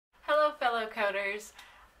Hello coders.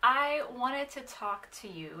 I wanted to talk to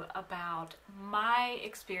you about my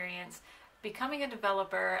experience becoming a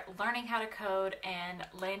developer, learning how to code, and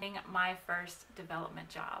landing my first development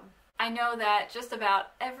job. I know that just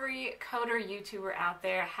about every coder YouTuber out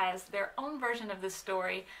there has their own version of this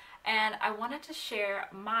story, and I wanted to share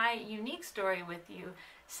my unique story with you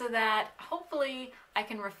so that hopefully I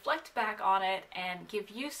can reflect back on it and give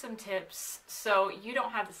you some tips so you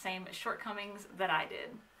don't have the same shortcomings that I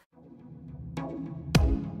did.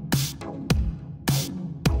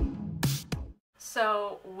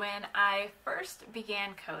 So when I first began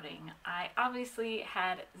coding, I obviously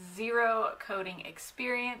had zero coding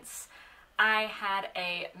experience. I had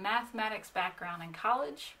a mathematics background in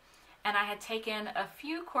college, and I had taken a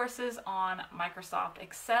few courses on Microsoft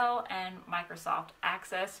Excel and Microsoft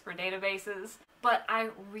Access for databases, but I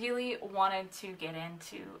really wanted to get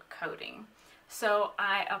into coding. So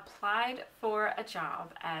I applied for a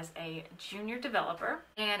job as a junior developer,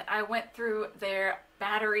 and I went through their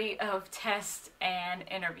battery of tests and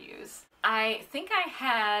interviews. I think I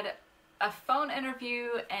had a phone interview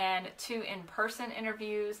and 2 in-person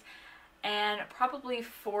interviews and probably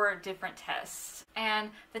 4 different tests. And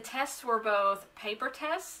the tests were both paper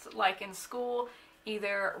tests, like in school,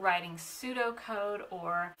 either writing pseudocode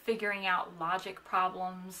or figuring out logic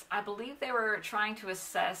problems. I believe they were trying to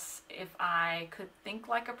assess if I could think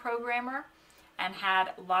like a programmer and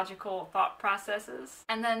had logical thought processes.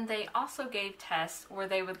 And then they also gave tests where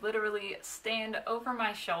they would literally stand over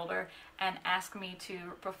my shoulder and ask me to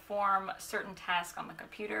perform certain tasks on the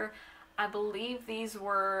computer. I believe these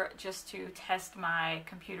were just to test my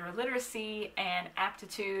computer literacy and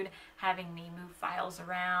aptitude, having me move files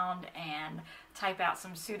around and type out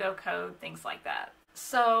some pseudocode, things like that.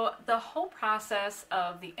 So the whole process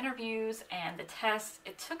of the interviews and the tests,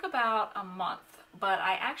 it took about a month, but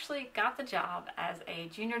I actually got the job as a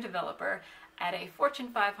junior developer at a Fortune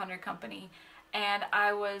 500 company, and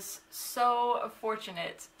I was so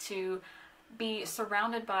fortunate to be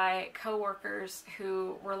surrounded by coworkers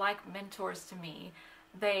who were like mentors to me.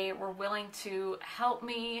 They were willing to help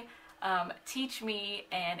me, teach me,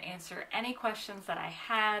 and answer any questions that I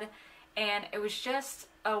had, and it was just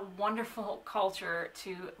a wonderful culture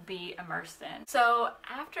to be immersed in. So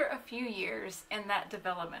after a few years in that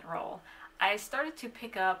development role, I started to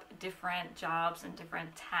pick up different jobs and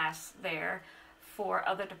different tasks there for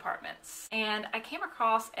other departments. And I came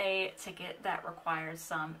across a ticket that required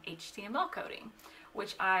some HTML coding,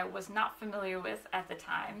 which I was not familiar with at the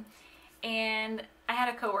time. And I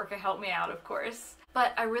had a coworker help me out, of course.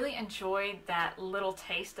 But I really enjoyed that little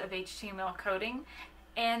taste of HTML coding.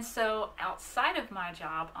 And so outside of my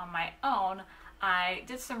job on my own, I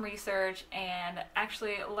did some research and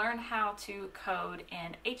actually learned how to code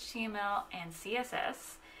in HTML and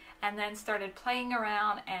CSS, and then started playing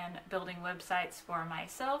around and building websites for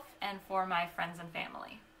myself and for my friends and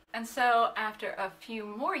family. And so after a few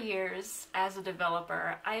more years as a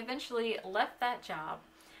developer, I eventually left that job.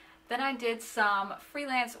 Then I did some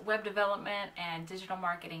freelance web development and digital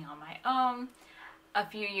marketing on my own. A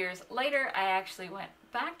few years later, I actually went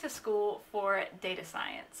back to school for data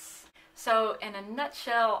science. So in a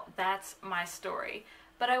nutshell, that's my story.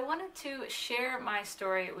 But I wanted to share my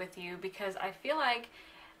story with you because I feel like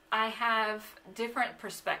I have different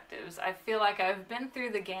perspectives. I feel like I've been through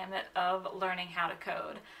the gamut of learning how to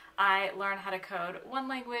code. I learned how to code one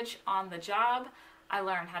language on the job. I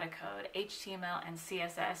learned how to code HTML and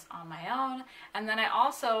CSS on my own. And then I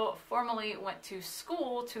also formally went to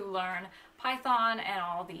school to learn Python and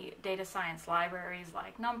all the data science libraries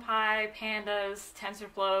like NumPy, Pandas,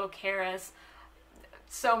 TensorFlow, Keras,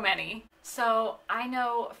 so many. So I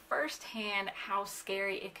know firsthand how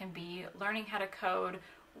scary it can be learning how to code,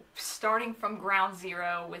 starting from ground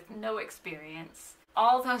zero with no experience.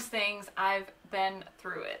 All those things, I've been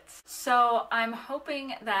through it. So I'm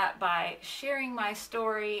hoping that by sharing my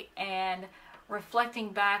story and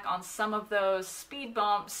reflecting back on some of those speed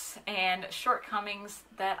bumps and shortcomings,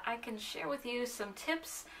 that I can share with you some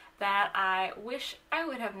tips that I wish I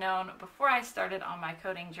would have known before I started on my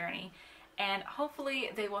coding journey, and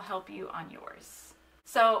hopefully they will help you on yours.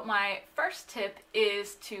 So my first tip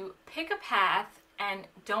is to pick a path and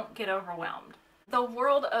don't get overwhelmed. The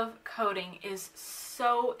world of coding is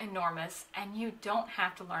so enormous, and you don't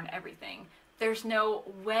have to learn everything. There's no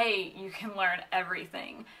way you can learn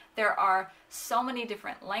everything. There are so many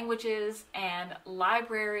different languages and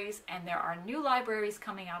libraries, and there are new libraries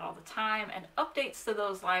coming out all the time and updates to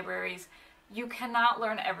those libraries. You cannot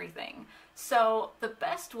learn everything. So the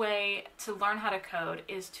best way to learn how to code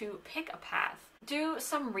is to pick a path. Do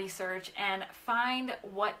some research and find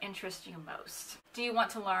what interests you most. Do you want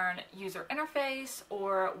to learn user interface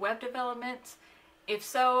or web development? If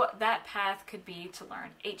so, that path could be to learn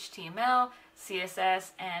HTML,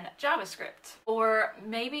 CSS, and JavaScript. Or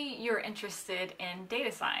maybe you're interested in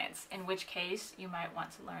data science, in which case you might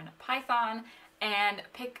want to learn Python and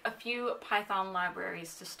pick a few Python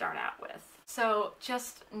libraries to start out with. So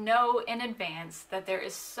just know in advance that there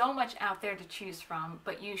is so much out there to choose from,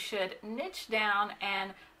 but you should niche down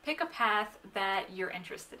and pick a path that you're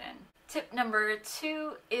interested in. Tip number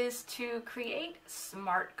 2 is to create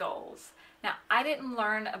SMART goals. Now, I didn't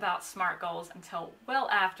learn about SMART goals until well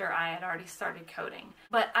after I had already started coding,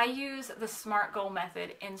 but I use the SMART goal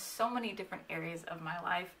method in so many different areas of my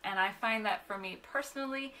life, and I find that for me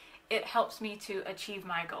personally, it helps me to achieve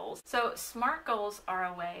my goals. So SMART goals are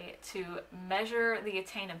a way to measure the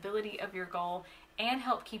attainability of your goal and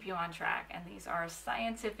help keep you on track. And these are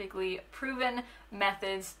scientifically proven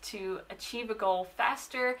methods to achieve a goal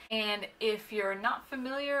faster. And if you're not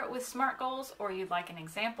familiar with SMART goals or you'd like an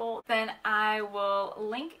example, then I will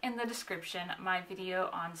link in the description my video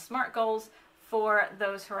on SMART goals for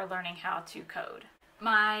those who are learning how to code.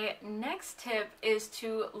 My next tip is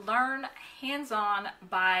to learn hands-on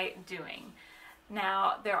by doing.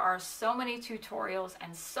 Now, there are so many tutorials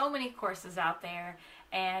and so many courses out there,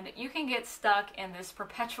 and you can get stuck in this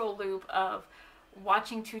perpetual loop of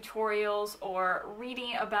watching tutorials or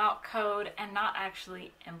reading about code and not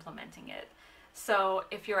actually implementing it. So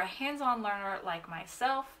if you're a hands-on learner like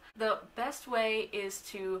myself, the best way is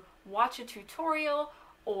to watch a tutorial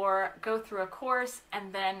or go through a course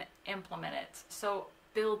and then implement it. So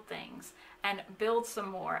build things and build some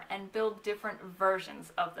more and build different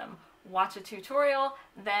versions of them. Watch a tutorial,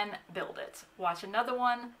 then build it. Watch another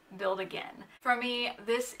one, build again. For me,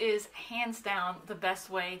 this is hands down the best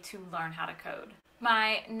way to learn how to code.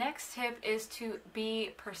 My next tip is to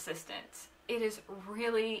be persistent. It is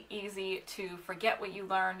really easy to forget what you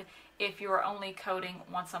learned if you are only coding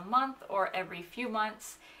once a month or every few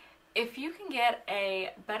months. If you can get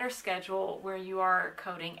a better schedule where you are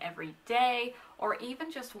coding every day or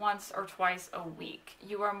even just once or twice a week,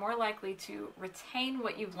 you are more likely to retain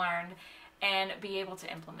what you've learned and be able to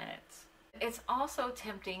implement it. It's also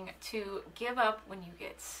tempting to give up when you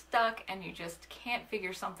get stuck and you just can't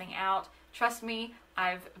figure something out. Trust me,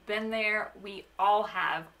 I've been there. We all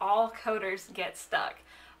have. All coders get stuck.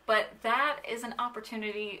 But that is an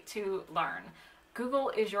opportunity to learn. Google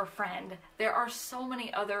is your friend. There are so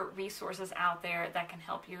many other resources out there that can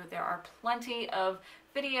help you. There are plenty of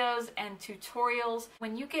videos and tutorials.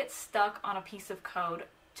 When you get stuck on a piece of code,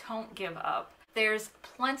 don't give up. There's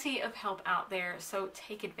plenty of help out there, so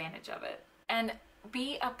take advantage of it. And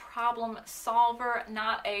be a problem solver,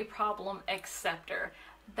 not a problem acceptor.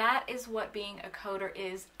 That is what being a coder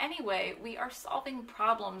is anyway. We are solving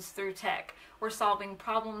problems through tech. We're solving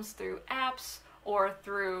problems through apps or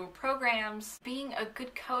through programs. Being a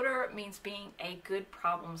good coder means being a good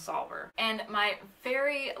problem solver. And my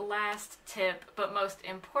very last tip, but most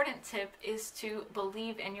important tip, is to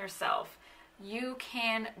believe in yourself. You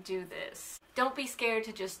can do this. Don't be scared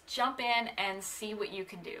to just jump in and see what you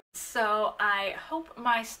can do. So I hope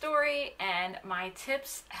my story and my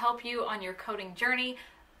tips help you on your coding journey.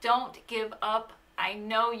 Don't give up. I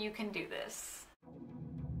know you can do this.